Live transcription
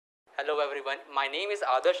Hello everyone, my name is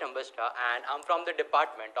Adarsh Ambastra and I'm from the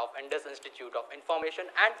Department of Indus Institute of Information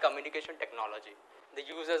and Communication Technology. The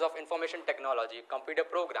uses of information technology, computer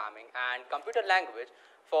programming and computer language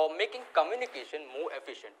for making communication more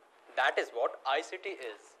efficient. That is what ICT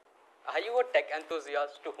is. Are you a tech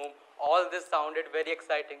enthusiast to whom all this sounded very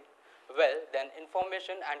exciting? Well, then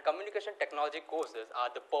information and communication technology courses are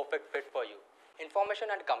the perfect fit for you. Information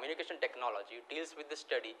and communication technology deals with the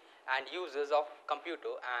study and uses of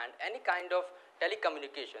computer and any kind of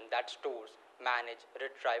telecommunication that stores, manage,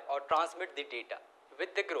 retrieve or transmit the data.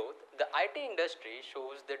 With the growth, the IT industry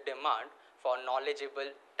shows the demand for knowledgeable,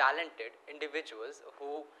 talented individuals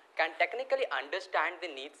who can technically understand the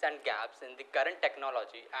needs and gaps in the current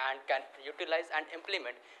technology and can utilize and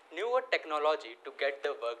implement newer technology to get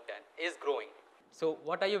the work done is growing. So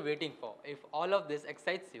what are you waiting for? If all of this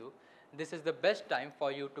excites you, this is the best time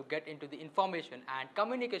for you to get into the information and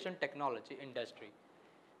communication technology industry.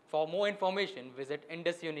 For more information, visit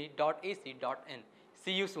indusuni.ac.in.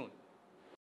 See you soon.